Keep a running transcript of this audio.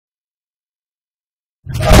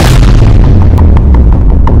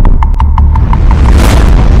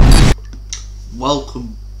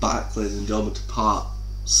welcome back, ladies and gentlemen, to part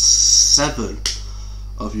 7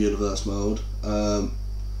 of Universe Mode.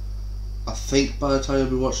 I think by the time you'll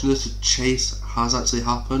be watching this, the chase has actually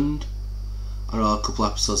happened. I know a couple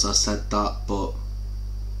episodes I said that, but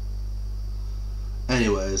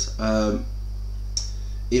anyways,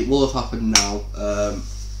 it will have happened now,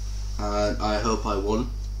 and I hope I won.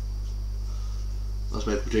 Let's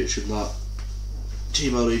make a prediction that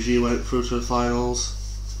Team LDG went through to the finals.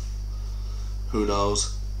 Who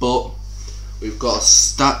knows? But we've got a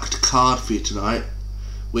stacked card for you tonight,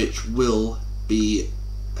 which will be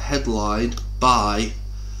headlined by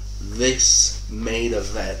this main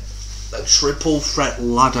event. A triple threat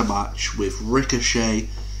ladder match with Ricochet,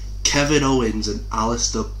 Kevin Owens and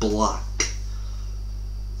Aleister Black.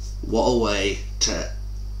 What a way to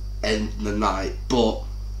end the night. But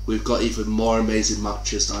we've got even more amazing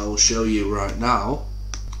matches that I will show you right now.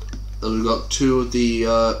 And we've got two of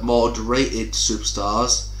the more underrated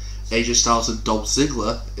superstars, AJ Styles and Dolph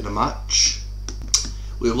Ziggler, in a match.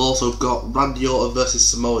 We've also got Randy Orton versus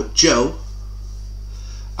Samoa Joe.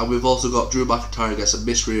 And we've also got Drew McIntyre against a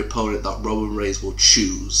mystery opponent that Roman Reigns will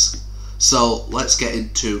choose. So let's get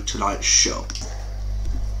into tonight's show.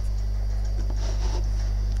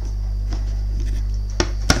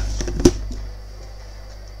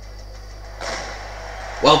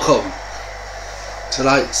 Welcome.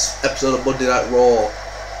 Tonight's episode of Monday Night Raw.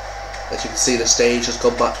 As you can see, the stage has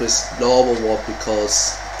gone back to its normal one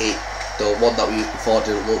because the one that we used before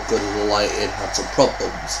didn't look good and the lighting had some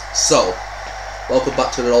problems. So, welcome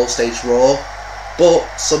back to an old stage Raw, but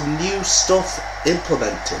some new stuff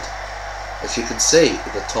implemented. As you can see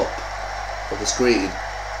at the top of the screen,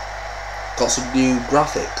 got some new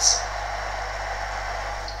graphics.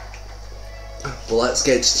 But let's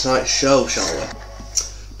get into tonight's show, shall we?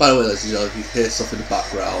 By the way, ladies and gentlemen, if you hear stuff in the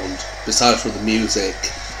background, besides from the music,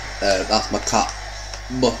 that's my cat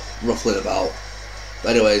ruffling about.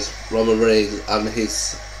 But anyways, Roman Reigns and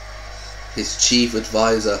his chief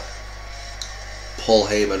advisor, Paul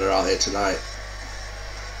Heyman, are out here tonight.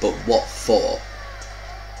 But what for?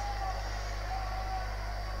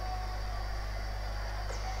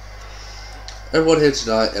 Everyone here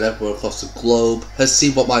tonight and everyone across the globe has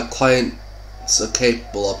seen what my clients are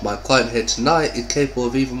capable of. My client here tonight is capable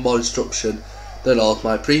of even more destruction than all of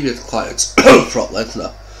my previous clients, Brock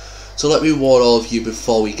Lesnar. So let me warn all of you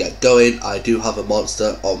before we get going, I do have a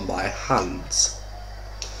monster on my hands.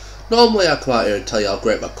 Normally I come out here and tell you how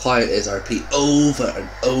great my client is. I repeat over and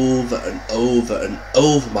over and over and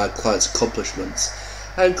over my client's accomplishments.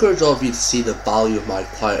 I encourage all of you to see the value of my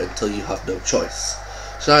client until you have no choice.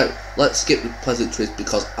 So let's skip the pleasantries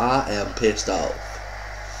because I am pissed off.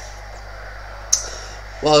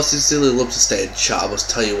 While I sincerely love to stay in chat, I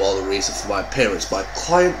must tell you all the reason for my appearance. My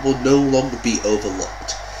client will no longer be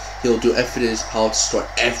overlooked. He will do everything in his power to destroy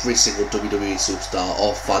every single WWE superstar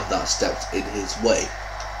or fan that steps in his way.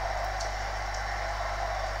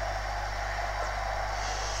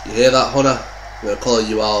 You hear that, Hunter? I'm going to call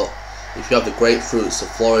you out. If you have the grapefruits, the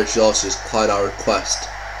floor is yours to just decline our request.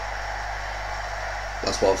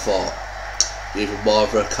 That's what I thought. You're even more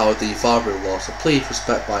of a coward than your father-in-law, so please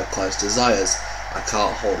respect my client's desires. I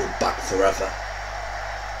can't hold him back forever.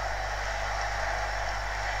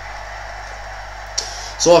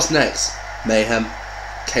 So what's next? Mayhem,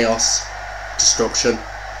 chaos, destruction,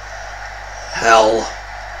 hell.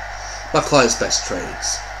 My client's best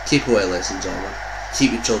trades. Keep away, ladies and gentlemen.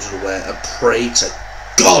 Keep your children away and pray to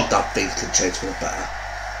God that things can change for the better.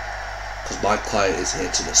 Because my client is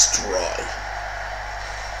here to destroy.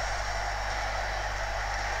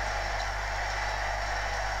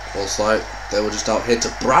 Looks like they were just out here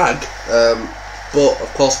to brag. But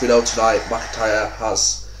of course we know tonight McIntyre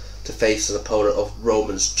has to face an opponent of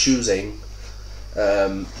Roman's choosing.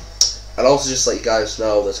 And also just to let you guys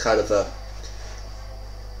know, there's kind of a...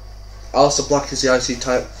 Aleister Black is the IC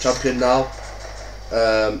champion now.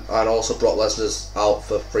 And also Brock Lesnar's out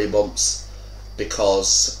for 3 months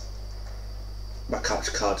because my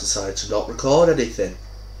capture card decided to not record anything.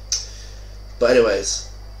 But anyways,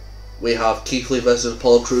 we have Keith Lee versus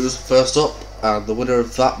Apollo Crews first up, and the winner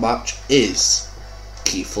of that match is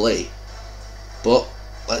Keith Lee. But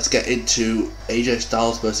let's get into AJ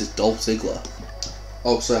Styles versus Dolph Ziggler.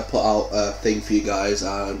 Also, I put out a thing for you guys,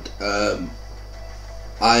 and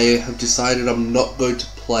I have decided I'm not going to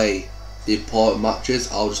play the important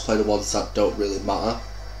matches. I'll just play the ones that don't really matter,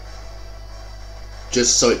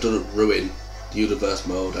 just so it doesn't ruin the Universe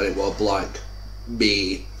Mode and it won't blank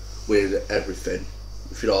me with everything,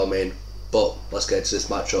 if you know what I mean. But let's get into this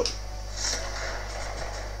matchup.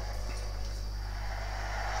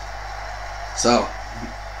 So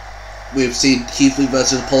we've seen Keith Lee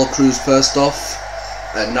versus Apollo Crews first off,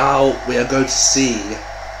 and now we are going to see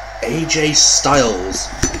AJ Styles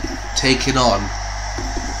taking on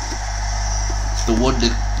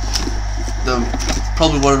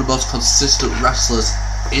probably one of the most consistent wrestlers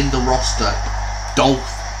in the roster, Dolph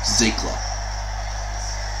Ziggler.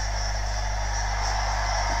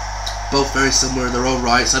 Both very similar in their own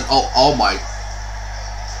rights, and oh my,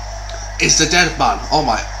 it's the Dead Man. Oh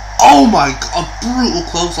my God, a brutal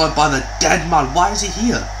clothesline by the Dead Man. Why is he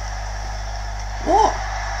here? What?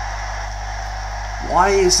 Why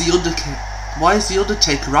is the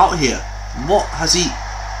Undertaker out here? What has he?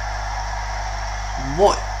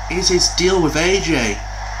 What is his deal with AJ?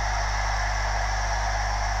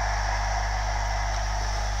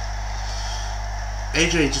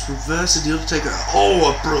 AJ just reverses the Undertaker.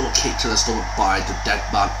 Oh, a brutal kick to the stomach by the Dead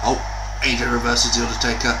Man. Oh, AJ reverses the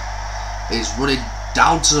Undertaker. He's running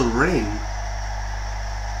down to the ring.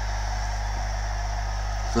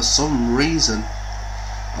 For some reason.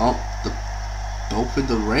 Oh, they're both in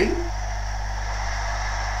the ring?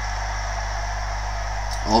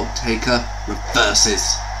 Oh, Taker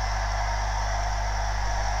reverses.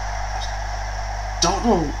 Don't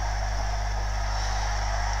know.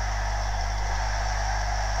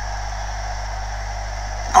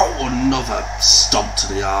 Oh, another stomp to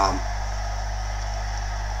the arm.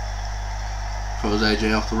 Throws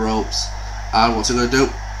AJ off the ropes. And what's he going to do?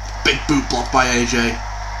 Big boot block by AJ.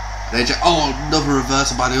 And AJ, oh, another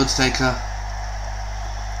reversal by the Undertaker.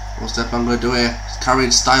 What's Dead Man going to do here? He's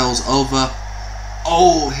carrying Styles over.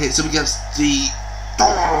 Oh, hits him against the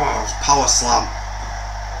power slam.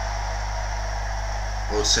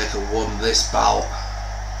 Undertaker won this bout.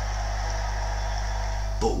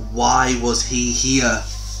 But why was he here?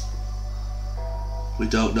 We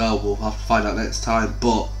don't know. We'll have to find out next time.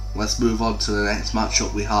 But let's move on to the next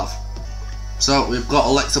matchup we have. So we've got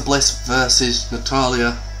Alexa Bliss versus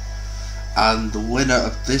Natalya, and the winner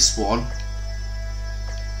of this one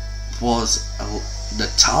was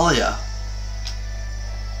Natalya.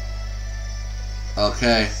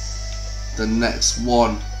 Okay, the next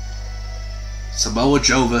one, Samoa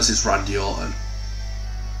Joe versus Randy Orton.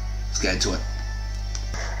 Let's get into it.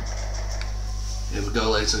 Here we go,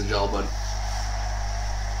 ladies and gentlemen.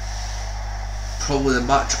 Probably the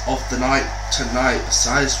match of the night tonight,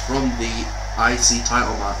 aside from the IC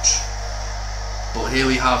title match. But here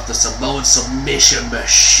we have the Samoan submission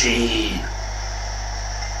machine,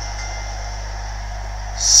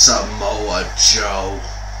 Samoa Joe.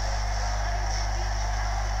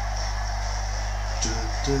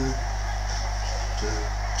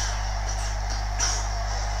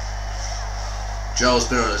 Joe's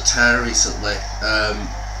been on a tear recently.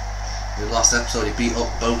 In the last episode he beat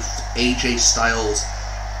up both AJ Styles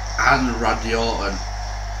and Randy Orton.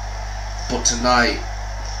 But tonight,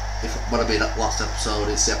 when I mean that last episode,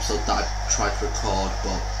 it's the episode that I tried to record,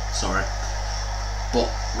 but sorry. But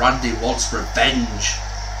Randy wants revenge.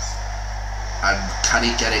 And can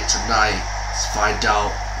he get it tonight? Let's find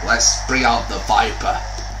out. Let's bring out the Viper.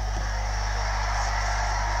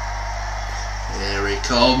 Here he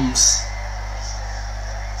comes.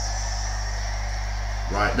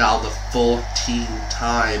 Right now, the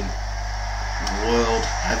 14-time World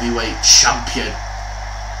Heavyweight Champion,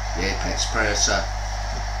 the Apex Predator,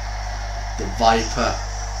 the Viper,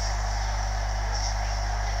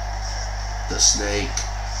 the Snake,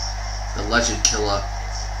 the Legend Killer,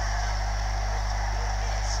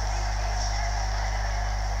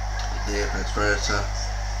 the Apex Predator,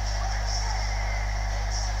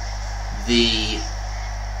 the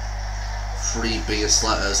three biggest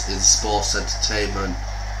letters in sports entertainment,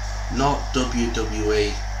 not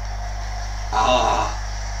WWE, RKO.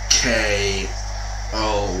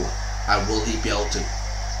 And will he be able to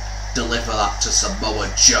deliver that to Samoa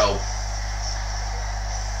Joe?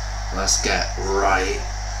 Let's get right.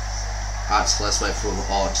 Actually, let's wait for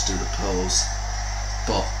Orton to do the pose.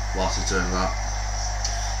 But whilst he's doing that,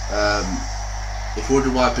 if you're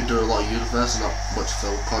wondering why I've been doing a lot of Universe and not much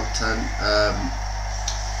film content,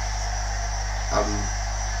 I'm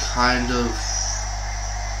kind of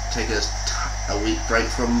taking a week break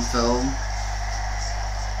from film,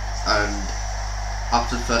 and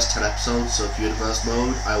after the first 10 episodes of Universe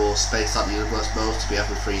mode, I will space out the Universe modes to be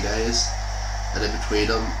every 3 days, and in between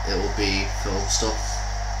them it will be film stuff.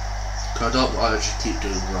 Cause I don't want to just keep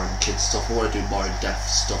doing ranking stuff. I want to do more in-depth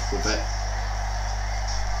stuff with it.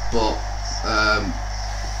 But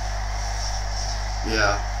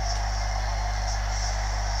yeah.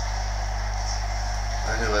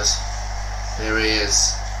 Anyways, here he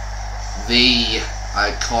is, the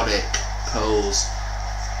iconic pose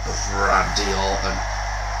of Randy Orton.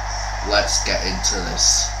 Let's get into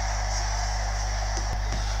this.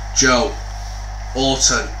 Joe,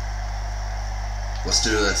 Orton. Let's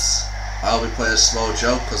do this. I'll be playing Samoa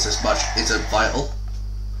Joe because this match isn't vital.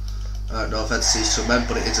 No offense to these two men,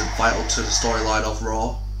 but it isn't vital to the storyline of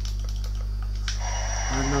Raw.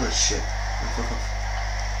 I know this shit.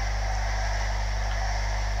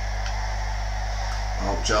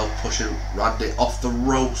 Oh, Joe pushing Randy off the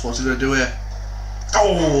ropes. What's he going to do here?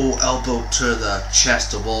 Oh, elbow to the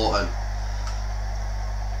chest of Orton.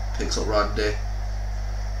 Picks up Randy.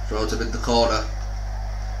 Throws him in the corner.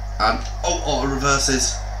 And, oh, Orton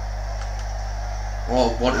reverses.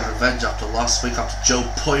 Oh, wanted revenge after last week, after Joe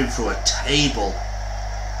put him through a table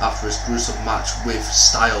after his gruesome match with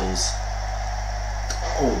Styles.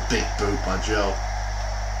 Oh, big boot by Joe.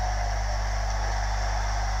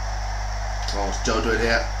 Oh, what's Joe doing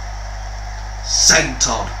here?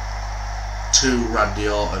 Senton to Randy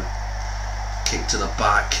Orton. Kick to the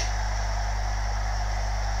back.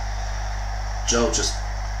 Joe just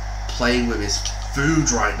playing with his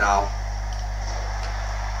food right now.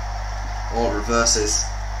 Orton reverses.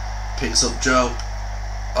 Picks up Joe.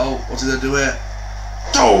 Oh, what's he going to do here?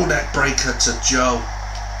 Oh, neck breaker to Joe.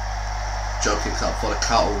 Joe kicks out for the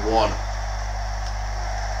count of 1.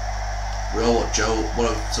 We know what one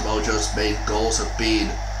of Samoa Joe's main goals have been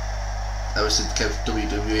ever since he came to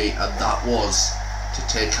WWE, and that was to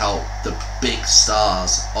take out the big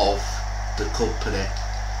stars of the company.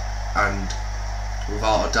 And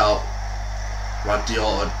without a doubt, Randy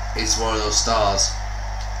Orton is one of those stars.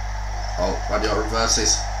 Oh, Randy Orton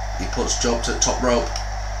reverses. He puts Joe to the top rope.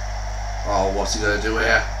 Oh, what's he going to do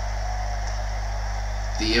here?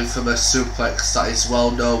 The infamous suplex that is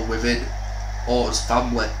well known within Orton's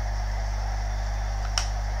family.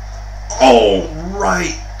 Oh,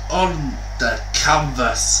 right on the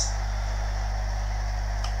canvas.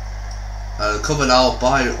 And coming out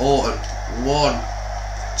by Orton. 1,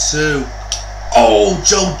 2. Oh,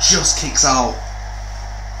 Joe just kicks out.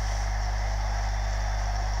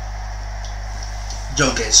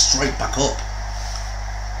 Joe gets straight back up.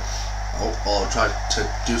 Oh, Orton tries to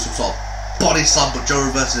do some sort of body slam, but Joe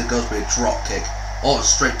reverses and goes with a drop kick. Orton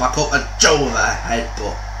straight back up, and Joe with a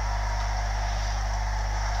headbutt.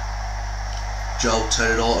 Joe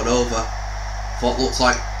turning Orton over. What looks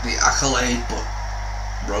like the accolade, but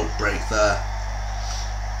rope break there.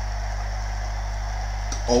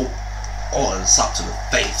 Oh, Orton slapped to the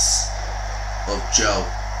face of Joe.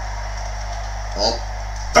 Oh,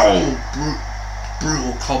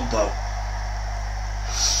 brutal combo.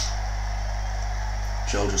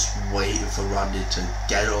 Joe just waiting for Randy to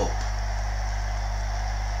get up.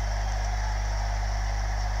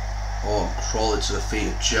 Orton crawling to the feet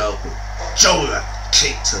of Joe. Joe with a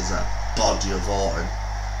kick to the body of Orton.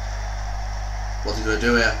 What's he going to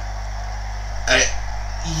do here?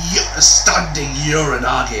 A standing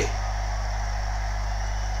uranagi.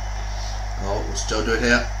 Oh, what's Joe doing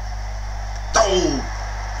here? Oh!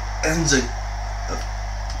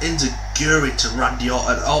 Enziguri to Randy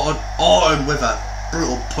Orton. Orton with a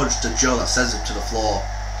brutal punch to Joe that sends him to the floor.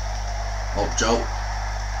 Oh, Joe.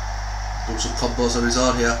 Doing some combos on his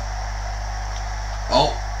own here.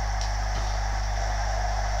 Oh.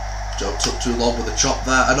 Joe took too long with the chop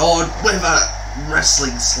there. And Orton with a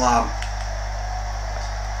wrestling slam.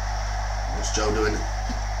 What's Joe doing?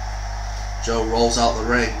 Joe rolls out the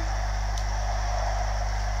ring.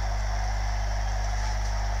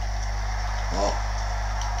 Oh.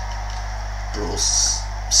 Brutal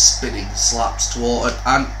spinning slaps to Orton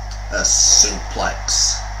and a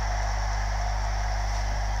suplex.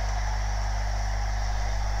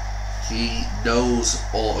 He knows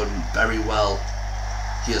Orton very well.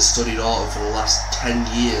 He has studied Orton for the last 10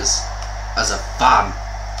 years as a fan.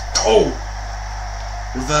 Oh!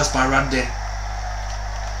 Reversed by Randy.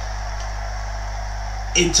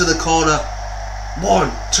 Into the corner.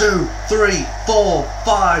 1, 2, 3, 4,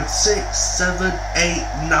 5, 6, 7,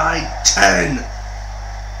 8, 9, 10.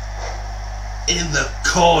 In the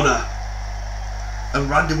corner. And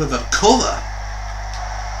Randy with a cover.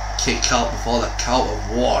 Kick out before the count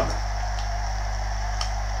of 1.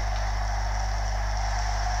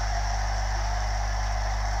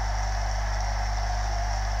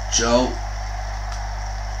 Joe.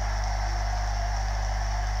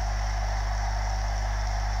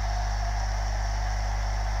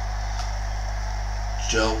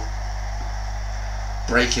 Joe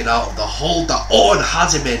breaking out of the hold that Orton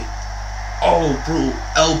has him in. Oh, brutal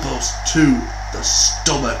elbows to the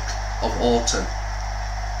stomach of Orton.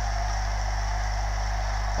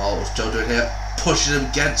 Oh, what's Joe doing here? Pushing him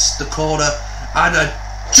against the corner and a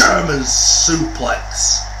German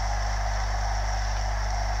suplex.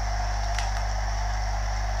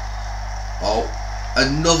 Oh,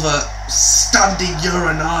 Another standing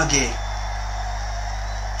Uranagi.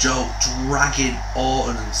 Joe dragging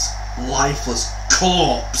Orton's lifeless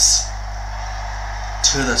corpse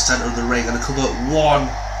to the centre of the ring, and a cover 1,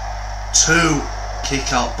 2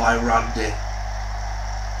 kick out by Randy.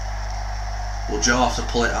 Will Joe have to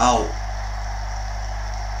pull it out?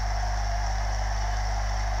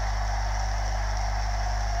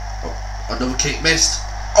 Oh, another kick missed.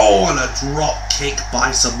 Oh, and a drop kick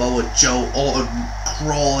by Samoa Joe. Orton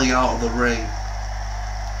crawling out of the ring.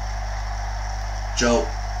 Joe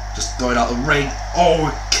just going out the ring. Oh,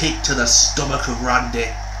 a kick to the stomach of Randy.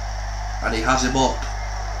 And he has him up.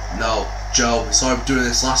 No, Joe, we saw him doing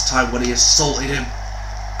this last time when he assaulted him.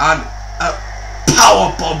 And a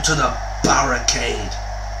power bomb to the barricade.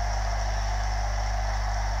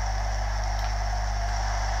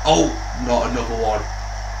 Oh, not another one.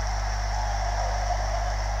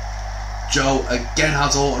 Joe again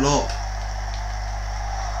has Orton up.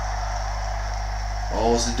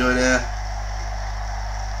 Oh, what's he doing here?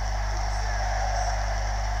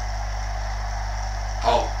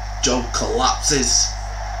 Oh, Joe collapses.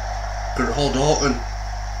 Couldn't hold Orton.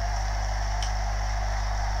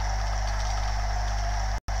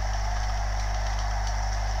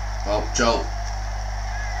 Oh, Joe.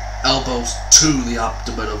 Elbows to the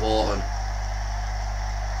abdomen of Orton.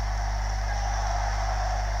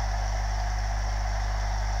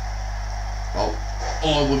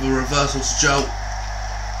 Orton with a reversal to Joe.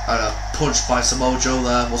 And a punch by Samoa Joe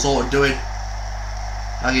there. What's Orton doing?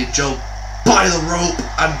 Hanging Joe by the rope,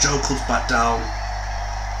 and Joe comes back down.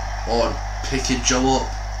 Orton picking Joe up.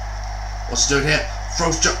 What's he doing here?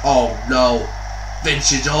 Throws Joe. Oh no.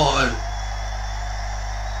 Vintage Orton.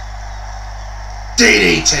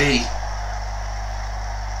 DDT.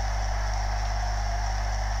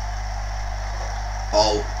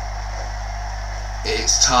 Oh.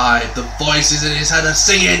 It's time. The voices in his head are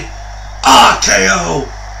singing RKO.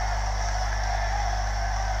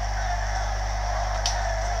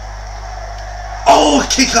 Oh, a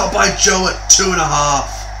kick out by Joe at 2.5.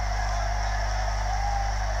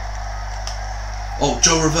 Oh,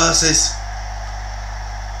 Joe reverses.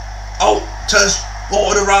 Oh, turns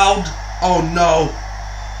Orton around. Oh no.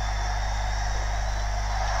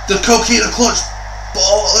 The coquina clutch. But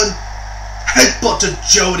Orton headbutt to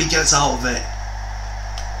Joe and he gets out of it.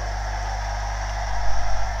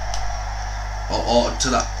 Oh, Orton to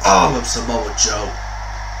the arm of Samoa Joe.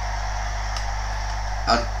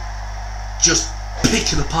 And just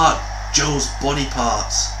picking apart Joe's body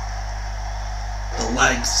parts. The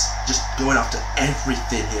legs, just going after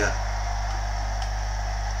everything here.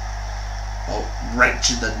 Oh,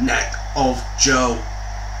 wrenching the neck of Joe.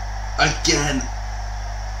 Again.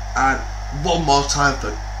 And one more time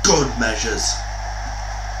for good measures.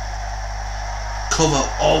 Cover.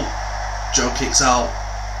 Oh, Joe kicks out.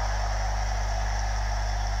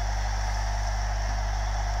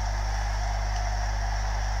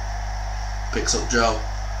 Picks up Joe.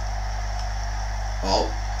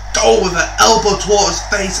 Oh, go with an elbow towards his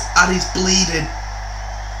face and he's bleeding.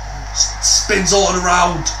 Spins Orton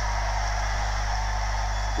around.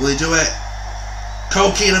 Will he do it?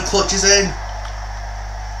 Coquina clutches in.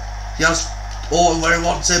 He has Orton where he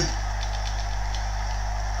wants him.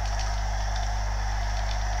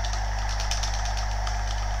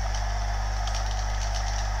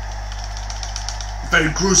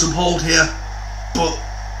 Very gruesome hold here, but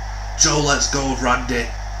Joe lets go of Randy.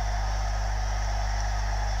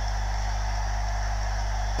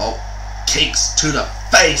 Oh, kicks to the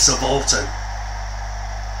face of Orton.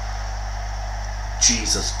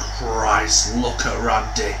 Jesus Christ, look at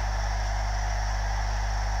Randy.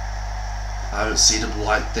 I haven't seen him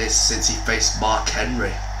like this since he faced Mark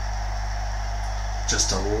Henry.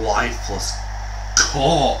 Just a lifeless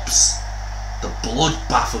corpse. The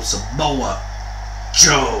bloodbath of Samoa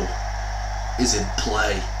Joe is in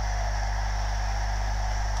play.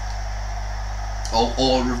 Oh,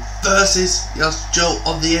 Orton reverses. He has Joe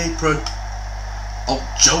on the apron. Oh,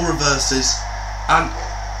 Joe reverses and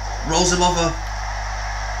rolls him over.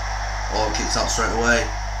 Orton kicks out straight away.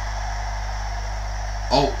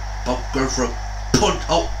 Oh, Bob going for a punch.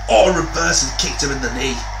 Oh, Orton reverses, kicked him in the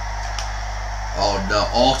knee. Oh no,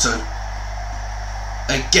 Orton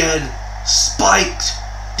again spiked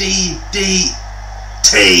DDT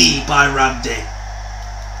by Randy.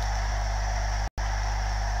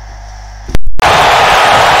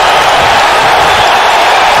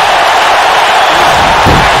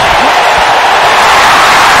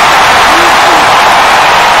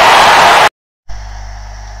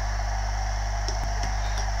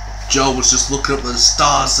 Joe was just looking up at the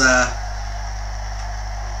stars there.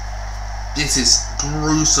 This is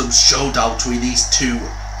gruesome showdown between these two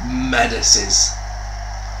menaces.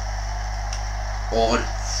 Orton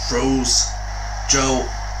throws Joe.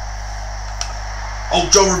 Oh,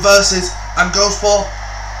 Joe reverses and goes for.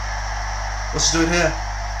 What's he doing here?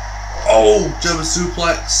 Oh, German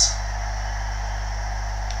suplex.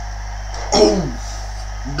 Oh,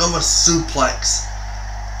 another suplex.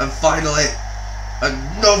 And finally,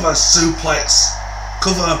 another suplex.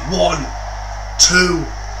 Cover 1, 2.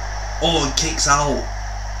 Orton kicks out.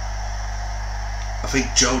 I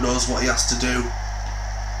think Joe knows what he has to do.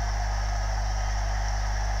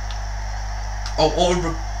 Oh,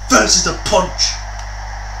 Orton reverses the punch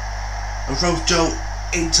and throws Joe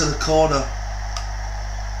into the corner.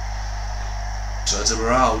 Turns him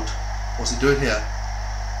around. What's he doing here?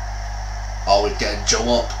 Oh, we're getting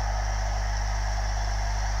Joe up.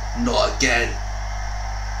 Not again.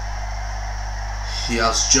 He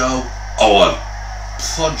has Joe. Oh, a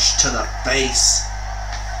punch to the face.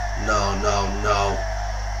 No, no, no.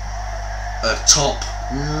 A top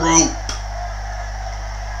rope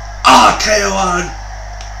RKO on.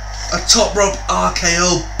 A top rope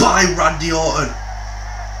RKO by Randy Orton.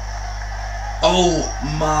 Oh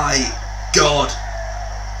my God.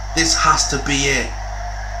 This has to be it.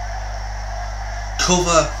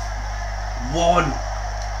 Cover 1,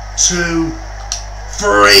 2,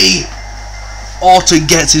 3. Orton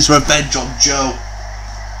gets his revenge on Joe.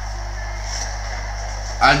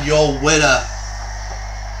 And your winner,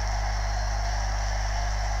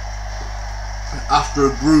 after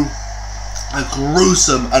a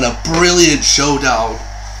gruesome and a brilliant showdown,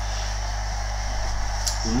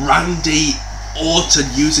 Randy Orton,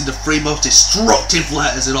 using the 3 most destructive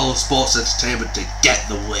letters in all of sports entertainment to get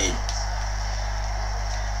the win.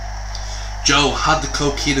 Joe had the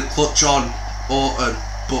coquina clutch on Orton,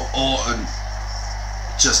 but Orton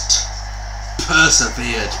just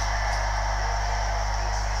persevered.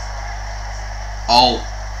 Oh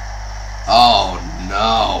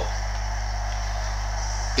no.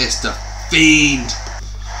 It's the Fiend.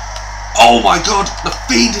 Oh my God, the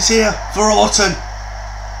Fiend is here for Orton.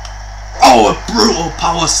 Oh, a brutal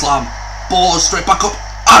power slam. Ball straight back up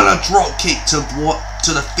and a drop kick to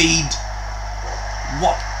the Fiend.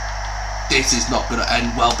 What? This is not going to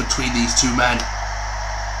end well between these two men.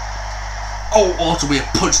 Oh, Orton with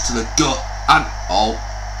a punch to the gut, and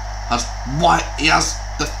he has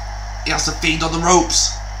the Fiend on the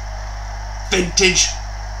ropes. Vintage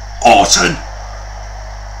Orton.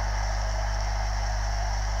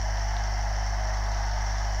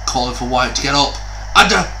 Calling for Wyatt to get up,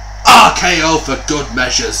 and a RKO for good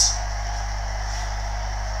measures.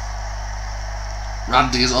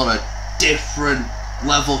 Randy is on a different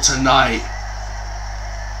level tonight.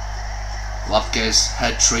 We'll have to get his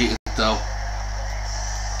head treated though.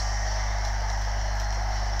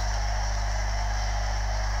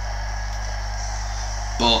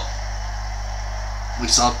 But we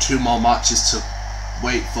still have 2 more matches to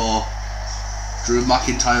wait for. Drew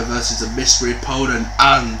McIntyre versus a mystery opponent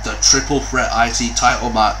and the triple threat IC title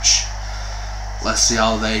match. Let's see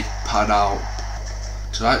how they pan out.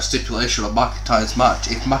 Tonight's stipulation on McIntyre's match: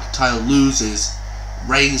 if McIntyre loses,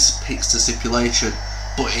 Reigns picks the stipulation,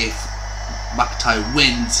 but if McIntyre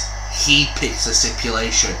wins, he picks the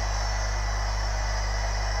stipulation.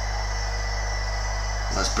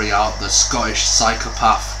 Let's bring out the Scottish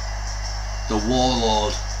psychopath, the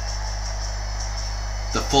Warlord,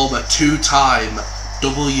 the former 2-time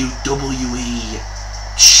WWE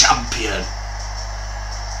champion.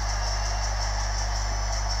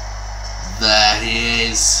 There he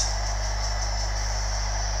is.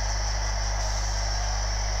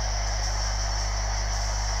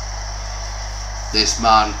 This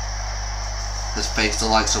man has faced the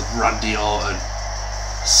likes of Randy Orton,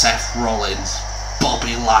 Seth Rollins,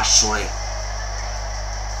 Bobby Lashley,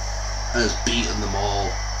 and has beaten them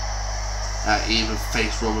all. Even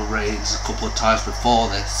faced Roman Reigns a couple of times before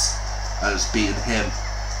this and has beaten him.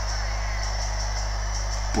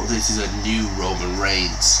 But this is a new Roman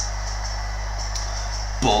Reigns.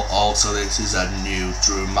 But also this is a new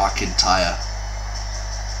Drew McIntyre.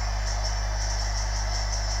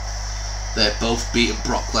 They've both beaten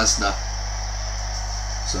Brock Lesnar.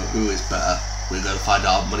 So who is better? We're going to find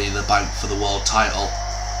out Money in the Bank for the world title.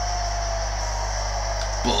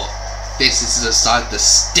 But this is to decide the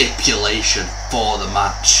stipulation for the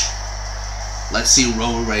match. Let's see who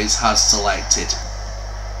Roman Reigns has selected.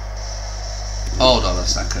 Hold on a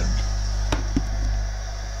second.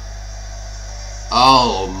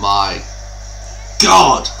 Oh my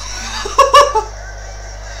God!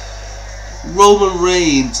 Roman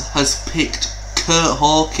Reigns has picked Kurt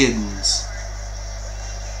Hawkins.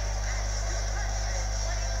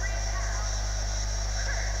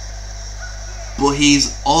 but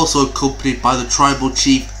he's also accompanied by the tribal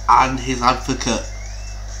chief and his advocate.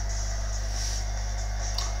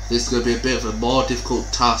 This is going to be a bit of a more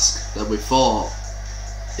difficult task than we thought.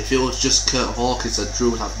 If it was just Curt Hawkins, then Drew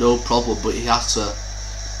would have no problem, but he has to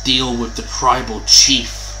deal with the tribal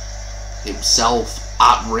chief himself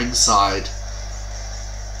at ringside.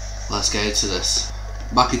 Let's get into this.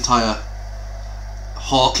 McIntyre,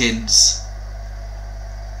 Hawkins.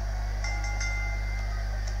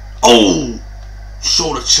 Oh!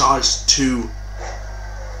 Shoulder charge to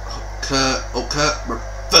Curt. Oh, Curt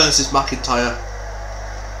reverses McIntyre.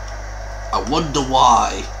 I wonder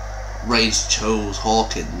why Reigns chose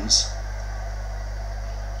Hawkins.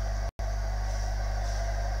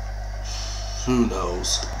 Who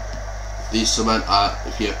knows? These two men are,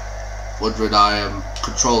 if you're wondering, I am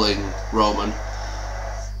controlling Roman.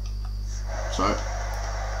 Sorry.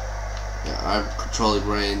 Yeah, I'm controlling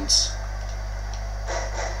Reigns.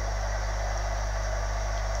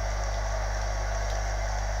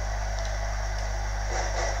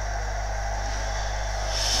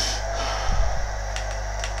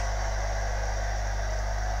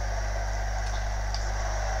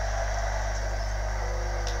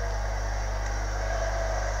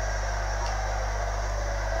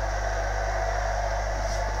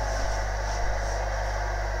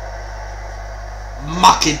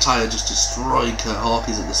 McIntyre just destroying Curt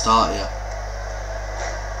Hawkins at the start here.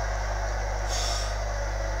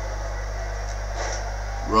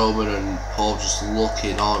 Roman and Paul just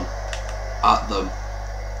looking on at them.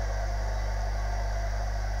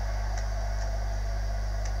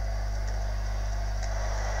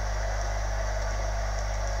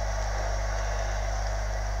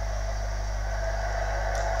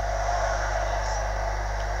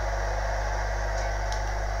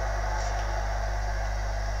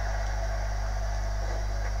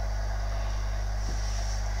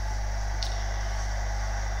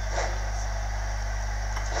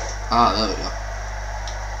 Ah, there we go.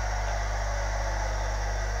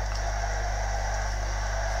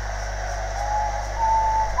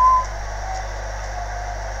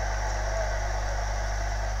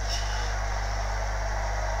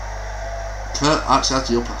 Curt actually has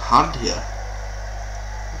the upper hand here.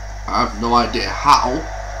 I have no idea how,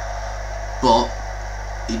 but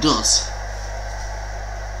he does.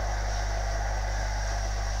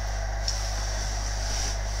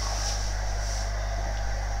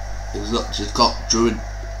 He's got Drew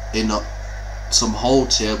in some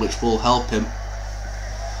holds here, which will help him.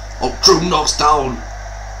 Oh, Drew knocks down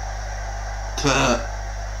Curt.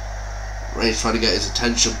 Reigns trying to get his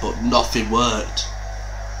attention, but nothing worked.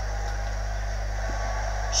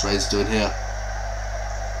 What's Reigns doing here?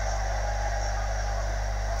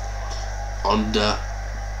 Under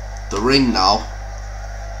the ring now.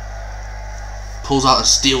 Pulls out a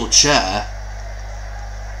steel chair.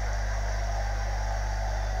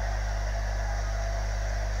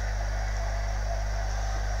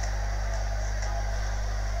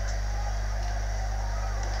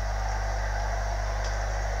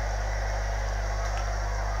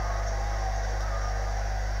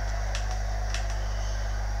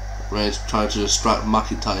 Reigns trying to distract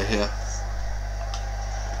McIntyre here.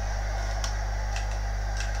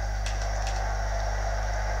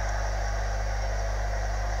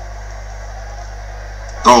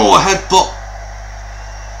 Oh, a headbutt!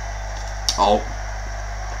 Oh.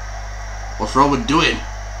 What's Roman doing?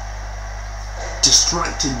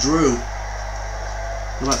 Distracting Drew.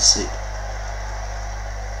 Let's see.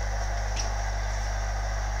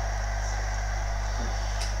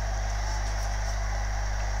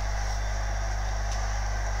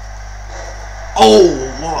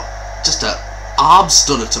 Oh, what? Just an arm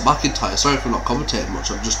stunner to McIntyre. Sorry if I'm not commentating much,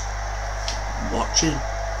 I'm just watching.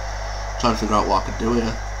 Trying to figure out what I can do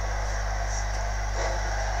here.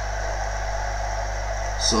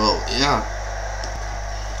 So, yeah.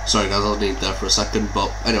 Sorry guys, I'll need there for a second,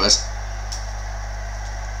 but anyways.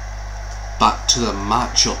 Back to the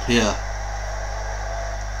matchup here.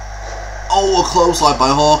 Oh, a clothesline by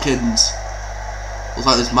Hawkins. Looks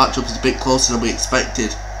like this matchup is a bit closer than we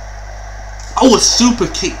expected. Oh, a super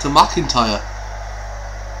kick to McIntyre.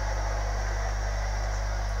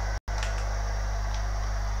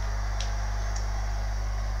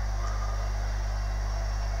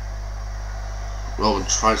 Roman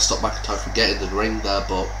tried to stop McIntyre from getting the ring there,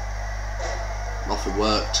 but nothing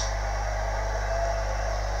worked.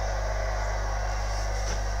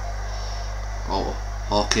 Oh,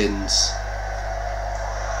 Hawkins.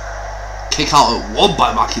 Kick out at one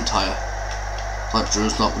by McIntyre. Like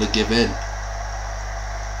Drew's not going to give in.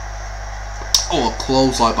 Oh, a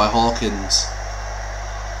clothesline by Hawkins.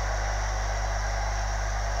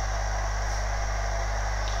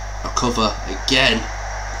 cover again.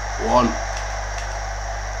 1.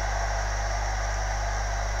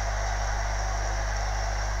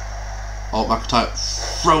 Oh, McIntyre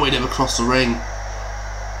throwing him across the ring.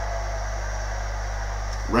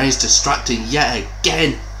 Reigns distracting yet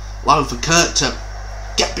again, allowing for Kurt to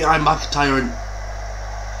get behind McIntyre and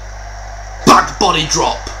back body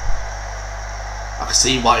drop. I can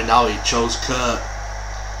see why now he chose Kurt.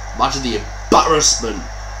 Imagine the embarrassment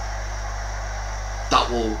that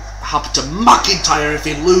will happen to McIntyre if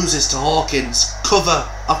he loses to Hawkins. Cover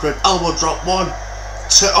after an elbow drop. 1, 2.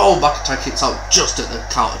 Oh, McIntyre kicks out just at the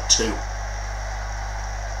count of 2.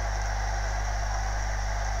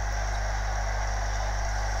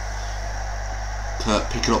 Kurt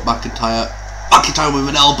picking up McIntyre. McIntyre with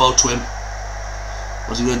an elbow to him.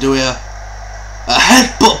 What's he going to do here? A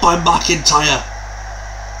headbutt by McIntyre.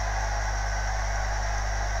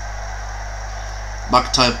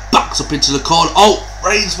 McIntyre backs up into the corner. Oh,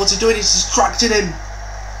 Reigns, what's he doing? He's distracting him.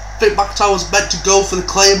 I think McIntyre was meant to go for the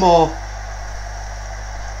Claymore.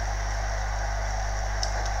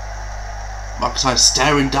 McIntyre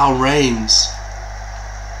staring down Reigns.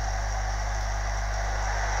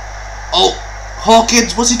 Oh,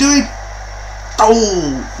 Hawkins, what's he doing?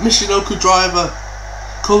 Oh, Michinoku driver.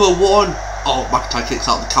 Cover 1. Oh, McIntyre kicks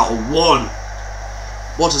out the count of 1.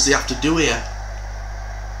 What does he have to do here?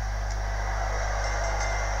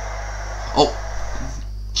 Oh,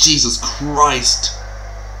 Jesus Christ.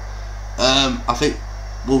 I think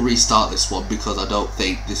we'll restart this one because I don't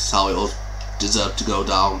think this is how it will deserve to go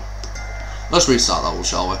down. Let's restart that one,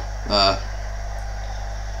 shall we?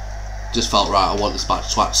 Just felt right, I want this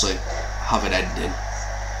match to actually have an ending.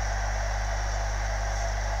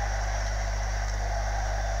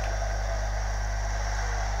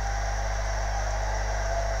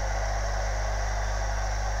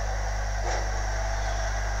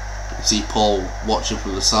 You see Paul watching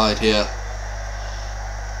from the side here.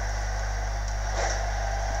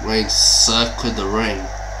 Reigns circling the ring.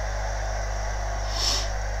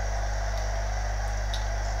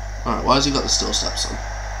 Alright, why has he got the steel steps on?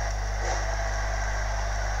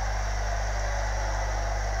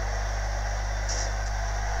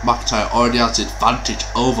 McIntyre already has advantage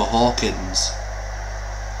over Hawkins.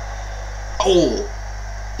 Oh!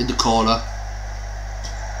 In the corner.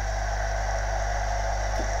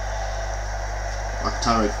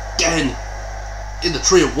 McIntyre again! In the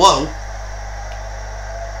Tree of Woe.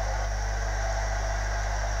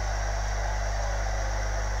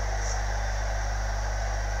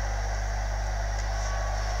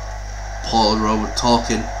 Paul and Roman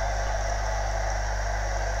talking.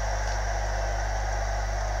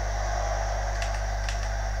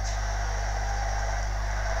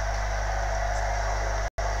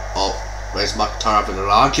 Where's McIntyre having an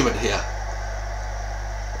argument here?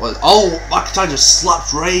 Well, oh, McIntyre just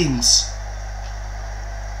slapped Reigns.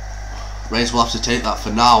 Reigns will have to take that for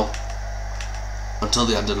now. Until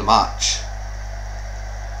the end of the match.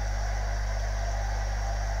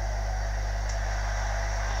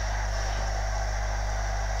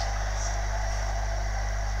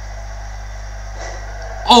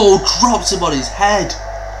 Oh, drops him on his head.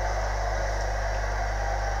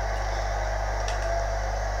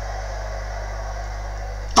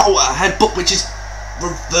 Oh, a headbutt which is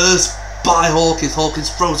reversed by Hawkins. Hawkins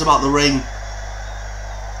throws him out the ring.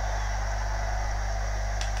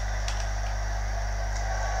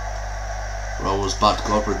 Roman's bad to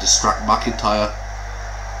go over and distract McIntyre.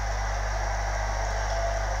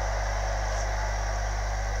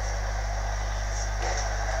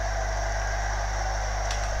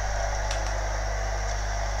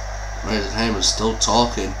 Reigns and Heyman's still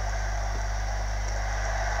talking.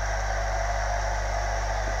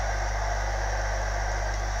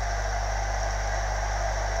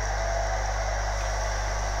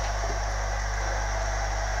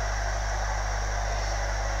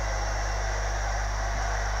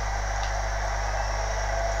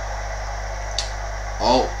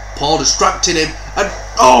 Oh, Paul distracting him, and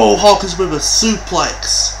oh, Hawkins with a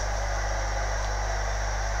suplex.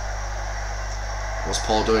 What's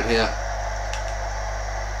Paul doing here?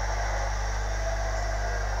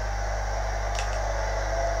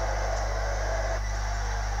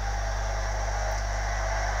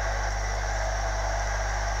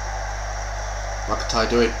 McIntyre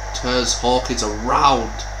doing, turns Hawkins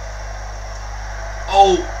around.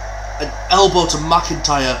 Oh, an elbow to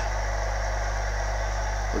McIntyre.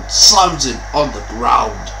 And slams him on the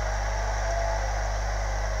ground.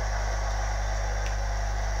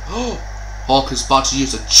 Oh, Hawkins about to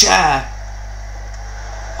use a chair.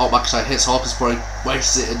 Oh, McIntyre hits Hawkins before he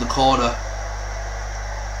wastes it in the corner.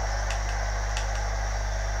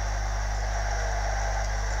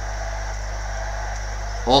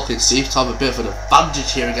 Hawkins seems to have a bit of an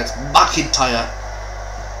advantage here against Mcintyre.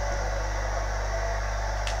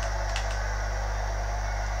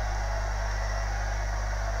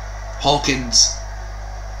 Hawkins.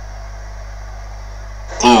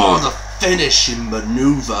 Oh, the finishing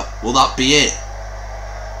manoeuvre. Will that be it?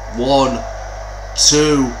 1,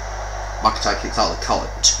 2. McIntyre kicks out the count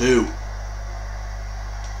at 2.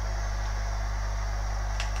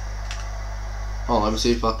 Oh, let me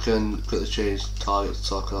see if I can quickly change targets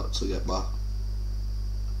so I can actually get back.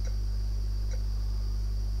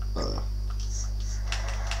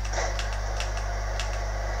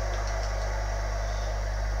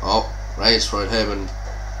 Oh, Reigns throwing him and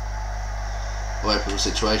away from the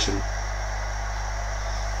situation.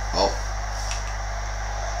 Oh,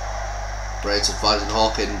 Reigns advising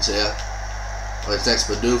Hawkins here on his next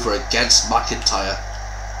manoeuvre against McIntyre.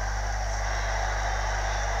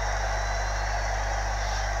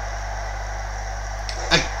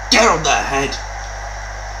 Get on their head!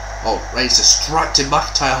 Oh, Reigns distracting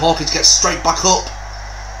McIntyre. Hawkins gets straight back up,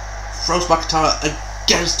 throws McIntyre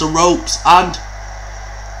against the ropes, and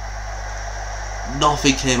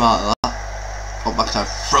nothing came out of that. Oh, McIntyre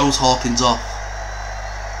throws Hawkins off.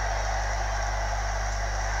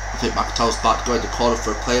 I think McIntyre's back to go in the corner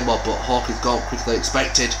for a claymore, but Hawkins got up quicker than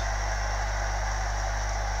expected.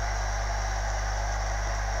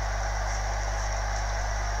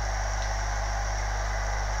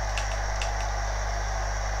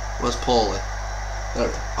 Where's Paulie?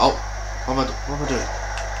 There. Oh, what am I doing?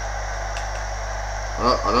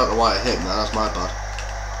 I don't know why I hit him there. That's my bad.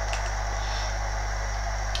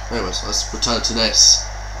 Anyways, let's return to this.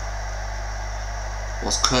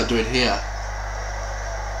 What's Kurt doing here?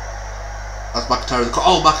 That's McIntyre.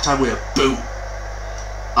 Oh, McIntyre with a boot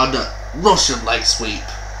and a Russian leg sweep.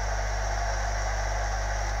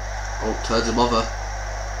 Oh, turns him over.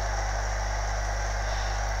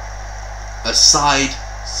 A side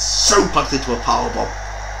suplex into a powerbomb.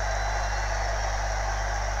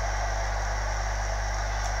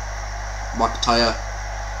 McIntyre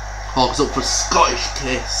hawks up for a Scottish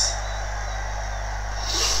kiss.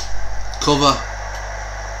 Cover.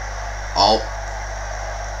 Oh.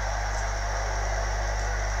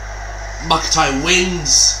 McIntyre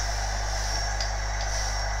wins.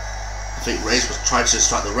 I think Reigns was trying to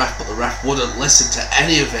distract the ref, but the ref wouldn't listen to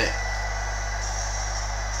any of it.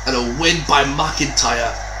 And a win by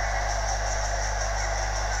McIntyre.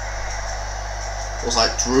 Looks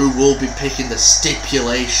like Drew will be picking the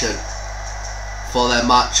stipulation for their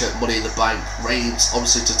match at Money in the Bank. Reigns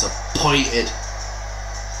obviously disappointed.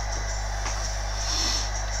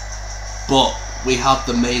 But we have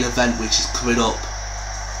the main event which is coming up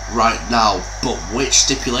right now. But which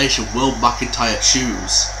stipulation will McIntyre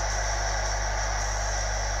choose?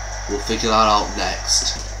 We'll figure that out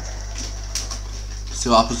next. See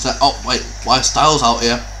what happens there. Oh wait, why is Styles out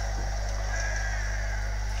here?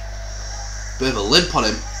 Bit of a limp on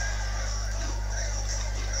him.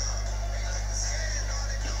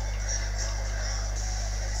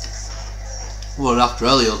 Well, after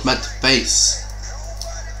earlier, he was meant to face.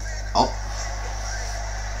 Oh,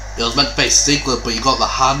 he was meant to face Ziggler, but he got the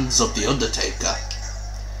hands of the Undertaker.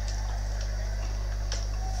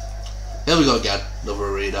 Here we go again. Another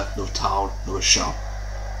arena, another town, another show.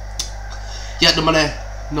 Yet no matter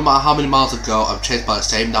how many miles I go, I'm chased by the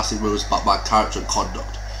same nasty rules about my character and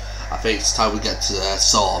conduct. I think it's time we get to the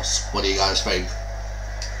source. What do you guys think?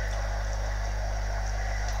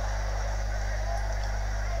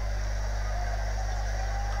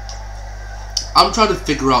 I'm trying to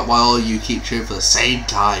figure out why all of you keep cheering for the same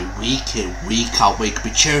guy week in, week out, when you could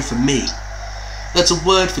be cheering for me. That's a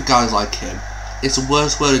word for guys like him. It's the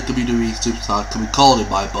worst word a WWE superstar can be called in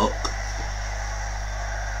my book.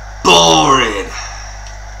 Boring!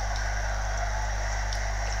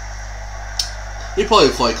 He probably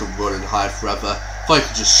thought he could run and hide forever. Thought he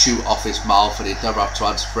could just shoot off his mouth and he'd never have to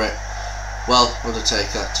answer for it. Well,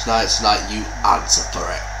 Undertaker, tonight's the night you answer for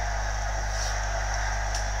it.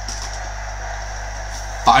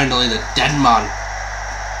 Finally, the dead man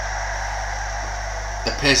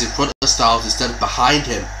appears in front of Styles instead of behind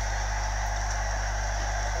him.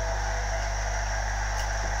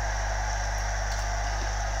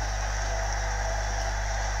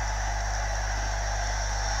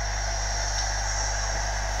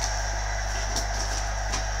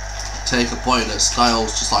 Take a point at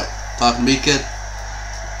Styles, just like, talking to me, kid.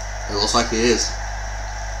 It looks like he is.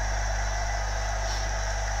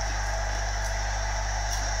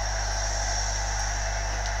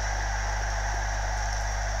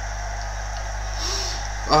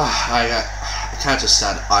 I can't just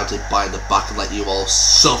stand idly by in the back and let you all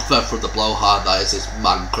suffer from the blowhard that is this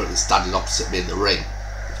man currently standing opposite me in the ring.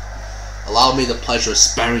 allow me the pleasure of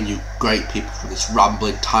sparing you great people from this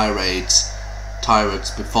rambling tyrants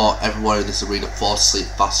before everyone in this arena falls asleep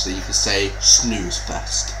faster. You can say snooze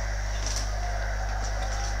fest.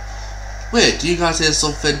 Wait, do you guys hear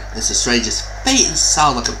something? It's the strangest faint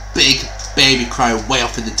sound, like a big baby crying way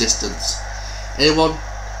off in the distance. Anyone?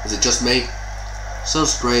 Is it just me? So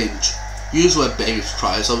strange. Usually when babies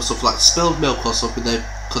cry, it's almost something like spilled milk or something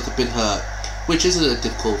because they've been hurt, which isn't a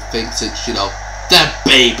difficult thing since, you know, they're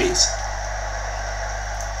babies.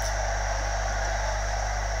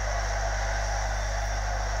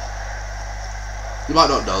 You might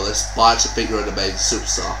not know this, but I actually think you're an amazing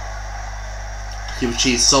superstar. You've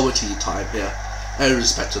achieved so much in your time here, and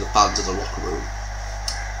respect to the fans in the locker room.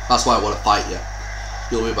 That's why I want to fight you.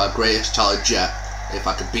 You'll be my greatest challenge yet. If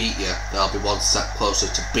I can beat you, then I'll be one step closer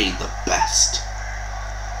to being the best.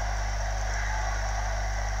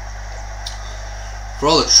 For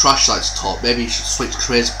all the trash likes to talk, maybe you should switch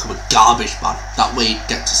careers and become a garbage man. That way you'd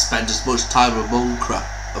get to spend as much time among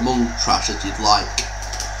trash as you'd like.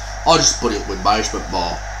 Or just buddy up with management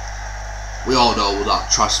more. We all know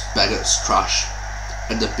that trash beggar's trash,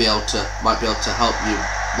 and they'll might be able to help you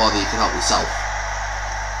more than you can help yourself.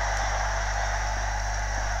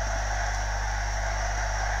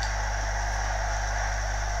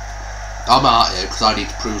 I'm out here because I need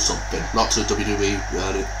to prove something, not to the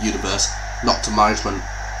WWE universe, not to management,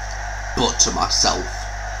 but to myself.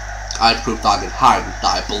 I prove that I'm in hand,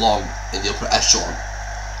 that I belong in the upper echelon.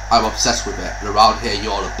 I'm obsessed with it, and around here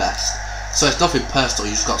you're the best. So it's nothing personal,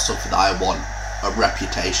 you just got something that I want, a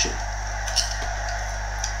reputation.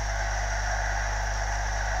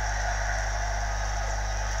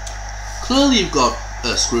 Clearly you've got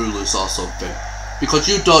a screw loose or something, because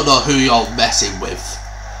you don't know who you're messing with.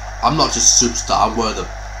 I'm not just a superstar, I'm one of the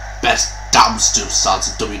best damn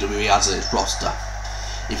superstars that WWE has in its roster.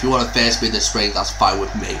 If you want to face me in this ring, that's fine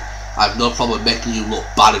with me. I have no problem making you look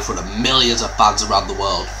bad in front of millions of fans around the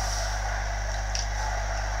world.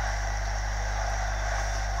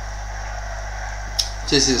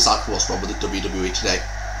 This is exactly what's wrong with the WWE today.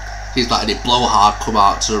 Seems like any blowhard come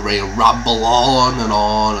out to the ring and ramble on and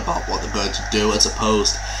on about what they're going to do, as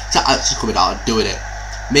opposed to actually coming out and doing it.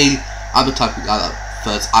 Me, I'm the type of guy that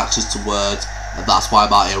prefers actions to words, and that's why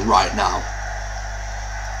I'm out here right now.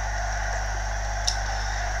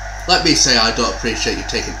 Let me say I don't appreciate you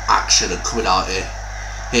taking action and coming out here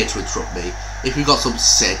to interrupt me. If you've got something to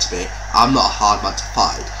say to me, I'm not a hard man to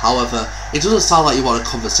fight. However, it doesn't sound like you want a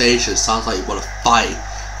conversation, it sounds like you want to fight.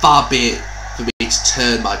 Far be it for me to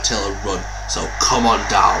turn my tail and run, so come on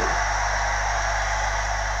down.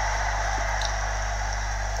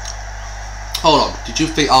 Hold on, did you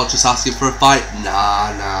think I was just asking for a fight?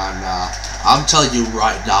 Nah. I'm telling you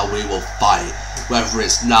right now, we will fight. Whether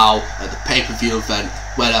it's now, at the pay-per-view event,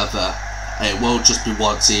 whenever. And it won't just be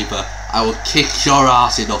once either. I will kick your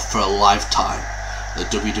ass enough for a lifetime. The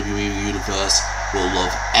WWE Universe will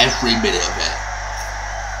love every minute of it.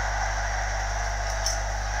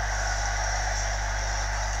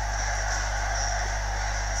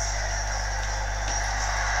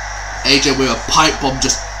 AJ with a pipe bomb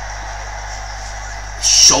just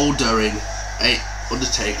shouldering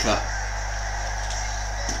Undertaker.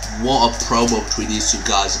 What a promo between these two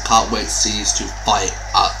guys. I can't wait to see these two fight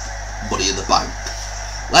at Money in the Bank.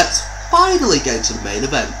 Let's finally get into the main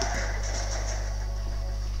event.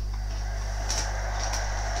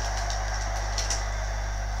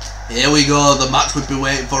 Here we go, the match we've been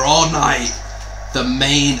waiting for all night. The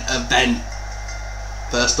main event.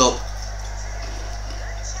 First up,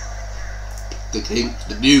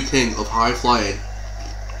 the new king of high flying.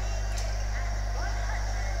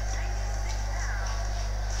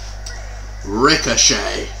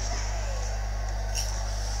 Ricochet.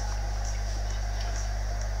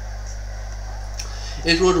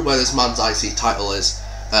 If you wonder where this man's IC title is,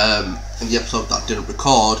 in the episode that I didn't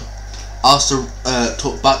record, Alistair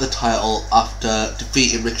took back the title after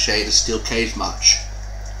defeating Ricochet in a steel cage match.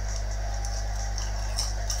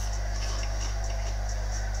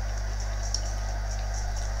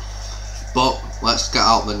 But let's get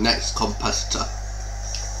out the next competitor.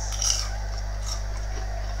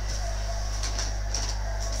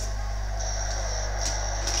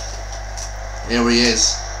 Here he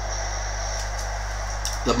is.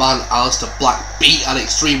 The man Alistair Black beat at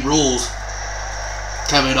Extreme Rules,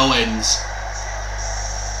 Kevin Owens.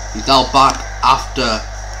 He's now back after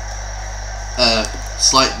a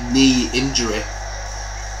slight knee injury.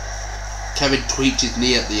 Kevin tweaked his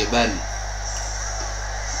knee at the event.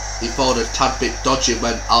 He thought a tad bit dodgy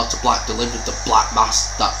when Alistair Black delivered the black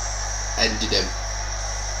mask that ended him.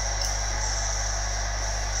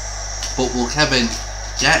 But will Kevin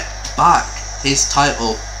get back his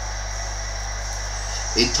title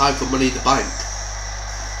in time for Money in the Bank.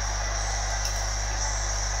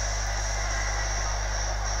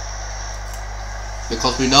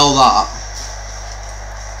 Because we know that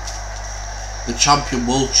the champion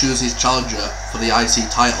will choose his challenger for the IC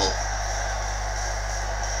title.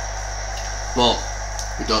 But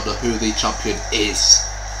we don't know who the champion is.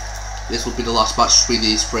 This will be the last match between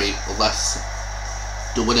these three, unless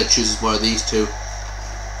the winner chooses one of these two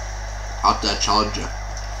as their challenger.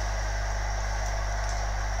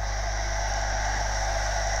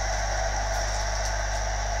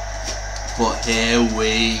 But here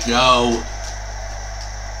we go.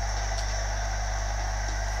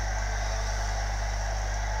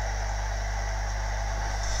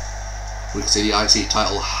 We can see the IC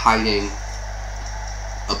title hanging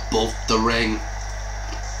above the ring.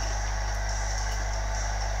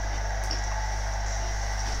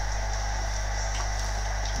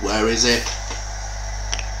 Where is it?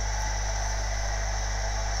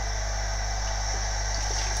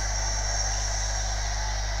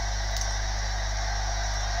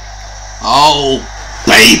 Oh,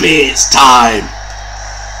 baby, it's time!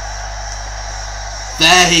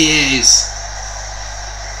 There he is!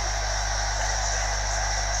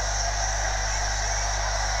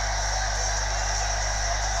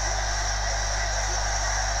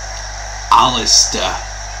 Alistair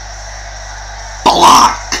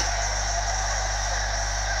Black!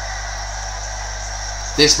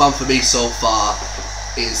 This man for me so far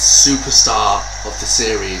is superstar of the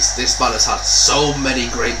series. This man has had so many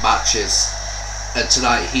great matches, and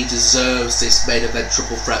tonight he deserves this main event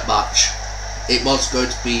triple threat match. It was going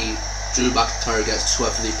to be Drew McIntyre against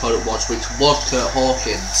whoever the opponent was, which was Kurt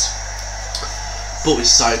Hawkins, but we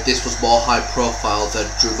decided this was more high profile than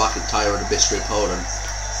Drew McIntyre and a mystery opponent.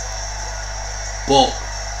 But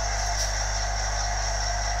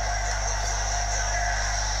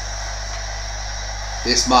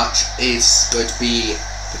this match is going to be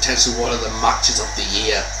potentially one of the matches of the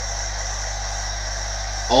year.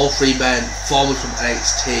 All three men formerly from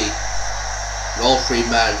NXT, and all three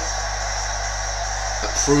men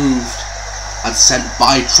approved and sent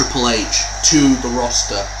by Triple H to the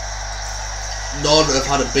roster. None have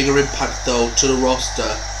had a bigger impact though to the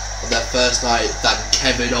roster on their first night than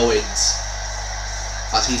Kevin Owens,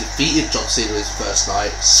 as he defeated John Cena in his first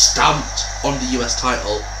night, stamped on the US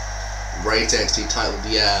title, raised NXT title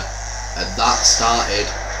in the air, and that started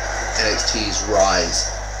NXT's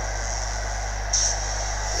rise.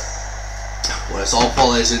 Well, it's all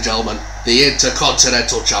for, ladies and gentlemen, the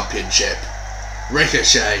Intercontinental Championship.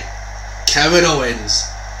 Ricochet, Kevin Owens,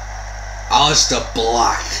 Alistair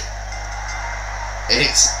Black.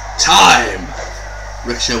 It's time!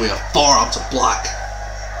 Ricochet with a forearm to Black.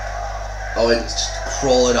 Owens just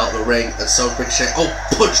crawling out the ring, and so Ricochet. Oh,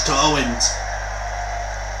 punch to Owens!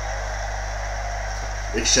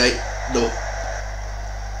 Ricochet, no.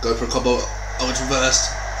 Going for a combo. Owens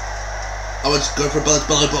reversed. Owens going for a belly to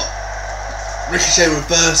belly, but Ricochet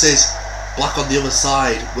reverses. Black on the other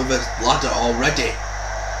side with a ladder already.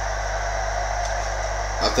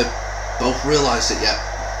 Have they both realised it yet?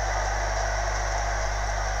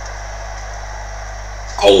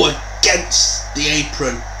 Oh, against the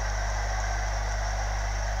apron.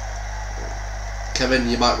 Kevin,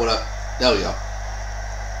 you might want to. There we go.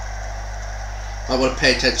 I want to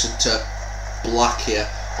pay attention to Black here.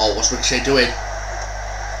 Oh, what's Ricochet doing?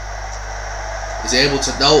 Is he able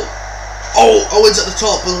to? No. Oh, Owens at the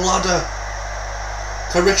top of the ladder.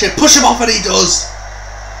 Can Ricochet push him off? And he does.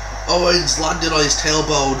 Owens landed on his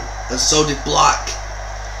tailbone, and so did Black.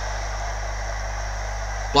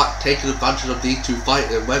 Black taking advantage of these two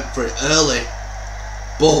fighting and went for it early,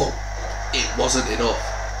 but it wasn't enough.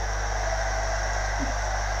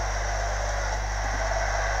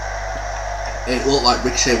 It looked like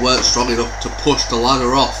Ricochet weren't strong enough to push the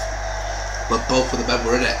ladder off, but both of the men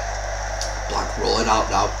were in it. Black rolling out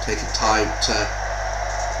now, taking time to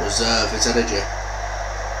reserve his energy,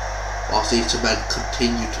 whilst these two men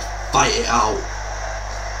continue to fight it out.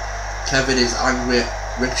 Kevin is angry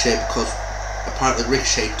at Ricochet because apparently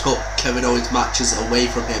Ricochet took Kevin Owens' matches away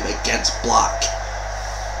from him against Black,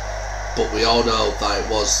 but we all know that it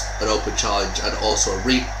was an open challenge and also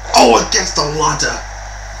against the ladder.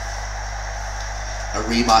 A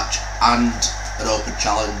rematch and an open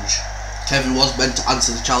challenge. Kevin was meant to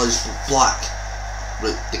answer the challenge, but Black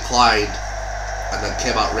declined and then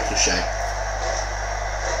came out Ricochet.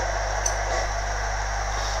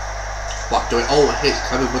 Black doing hits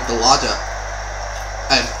Kevin with the ladder.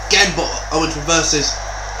 Again, but Owens reverses.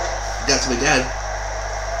 Gets him again.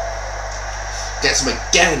 Gets him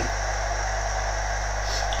again.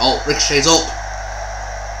 Oh, Ricochet's up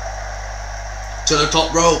to the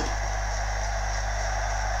top rope.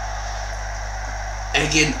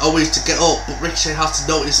 egging Owens to get up, but Ricochet has to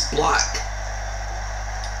notice Black.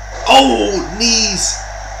 Oh, knees!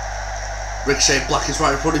 Ricochet, Black is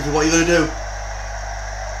right in front of you. What are you going to do?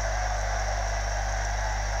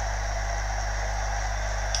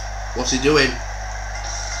 What's he doing?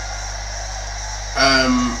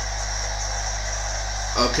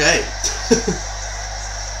 Okay.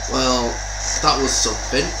 Well, that was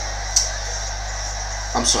something.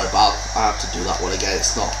 I'm sorry, but I have to do that one again.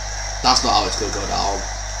 That's not how it's going to go down.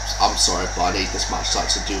 I'm sorry, but I need this match to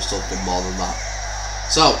actually do something more than that.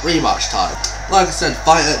 So, rematch time. Like I said,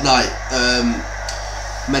 fight at night.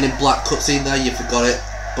 Men in Black cutscene there, you forgot it.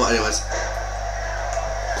 But anyways,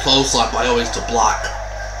 clothesline by Owens to Black.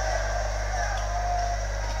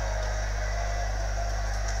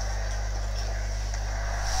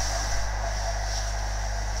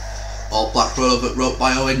 All Black thrown over rope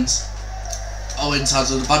by Owens. Owens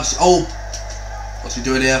has an advantage. Oh, what's he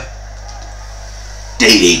doing here?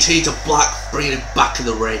 DDT to Black, bringing him back in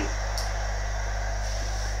the ring.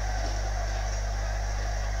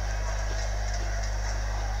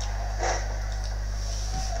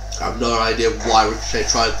 I have no idea why Ricochet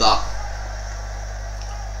tried that.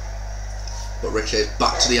 But Ricochet's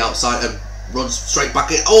back to the outside and runs straight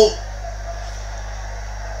back in. Oh!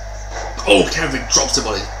 Oh, Kevin drops him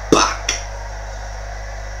on his back.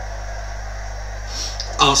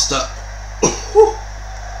 Alistair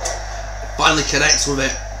finally connects with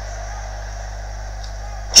it.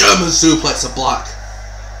 German suplex to Black.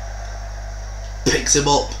 Picks him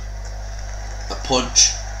up. A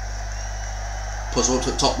punch. Puts him up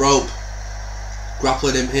to the top rope.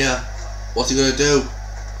 Grappling him here. What's he going to do?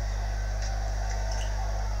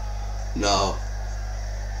 No.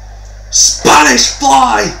 Spanish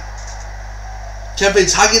Fly!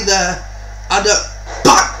 Kevin's hanging there. And a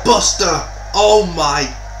backbuster. Oh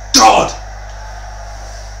my god!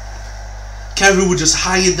 Kevin was just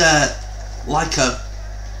hanging there like a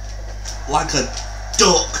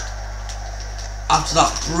duck after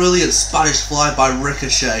that brilliant Spanish Fly by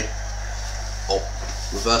Ricochet. Oh,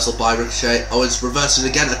 reversal by Ricochet. Oh, it's reversing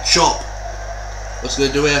again, a chop. What's he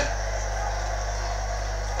going to do here?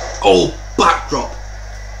 Oh, backdrop.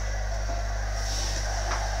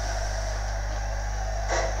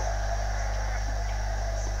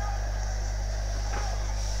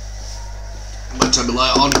 I'm going to turn the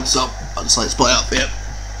light on, so I'll just let it split up here.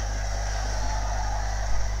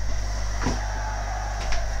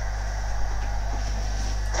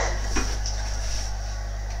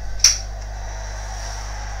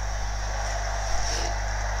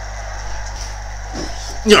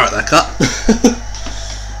 You're right there, cat.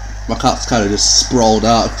 My cat's kind of just sprawled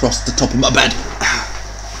out across the top of my bed.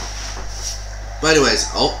 But anyways,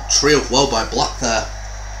 oh, Tree of Woe by Black there.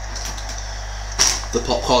 The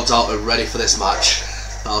popcorn's out and ready for this match.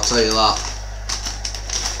 I'll tell you that.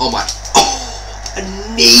 Oh my, oh,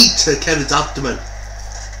 a knee to Kevin's abdomen.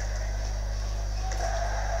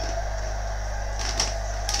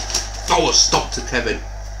 Oh, a stop to Kevin.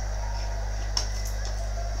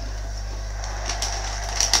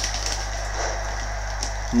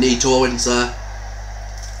 Knee to Owens there.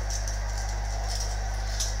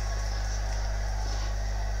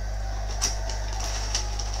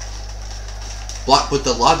 Black with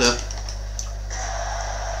the ladder.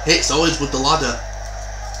 Hits Owens with the ladder.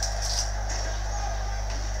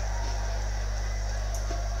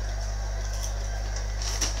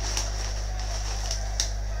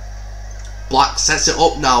 Black sets it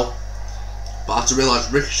up now. But I have to realise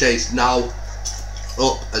Ricochet's now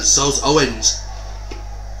up and so's Owens.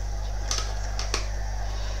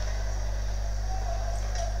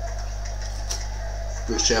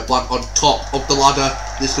 Ricochet, Black on top of the ladder.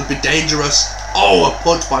 This could be dangerous. Oh, a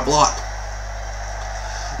punch by Black.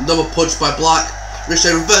 Another punch by Black.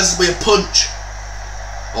 Ricochet reverses with a punch.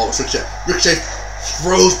 Oh, it's Ricochet. Ricochet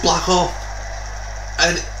throws Black off.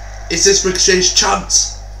 And is this Ricochet's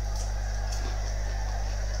chance?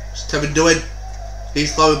 What's Kevin doing?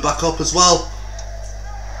 He's throwing back up as well.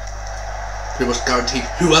 Pretty much guaranteed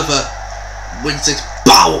whoever wins this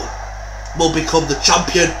bout will become the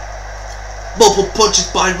champion. Multiple punches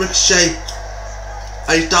by Ricochet.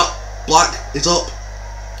 And he's down. Black is up.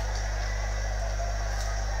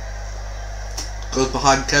 Goes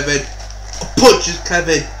behind Kevin. Punches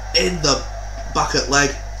Kevin in the back at leg.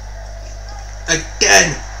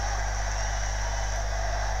 Again.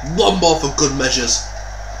 One more for good measures.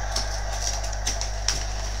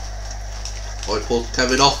 Oh, he pulls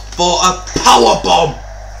Kevin off for a power bomb.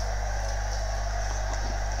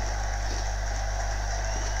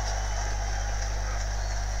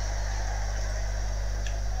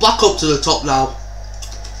 Black up to the top now.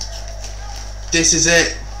 This is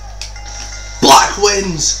it. Black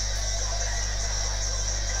wins.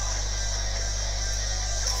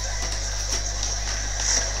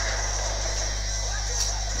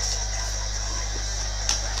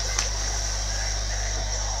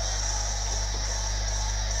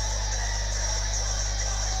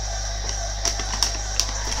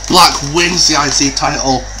 Black wins the IC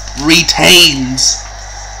title, retains.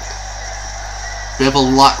 Bit of a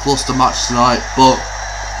lackluster match tonight, but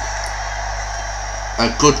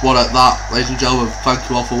a good one at that. Ladies and gentlemen, thank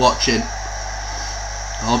you all for watching.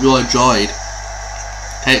 I hope you all enjoyed.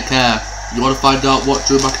 Take care. You want to find out what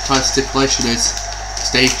Drew McIntyre's stipulation is?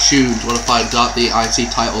 Stay tuned. You want to find out the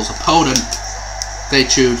IC title's opponent? Stay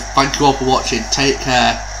tuned. Thank you all for watching. Take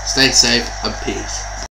care. Stay safe and peace.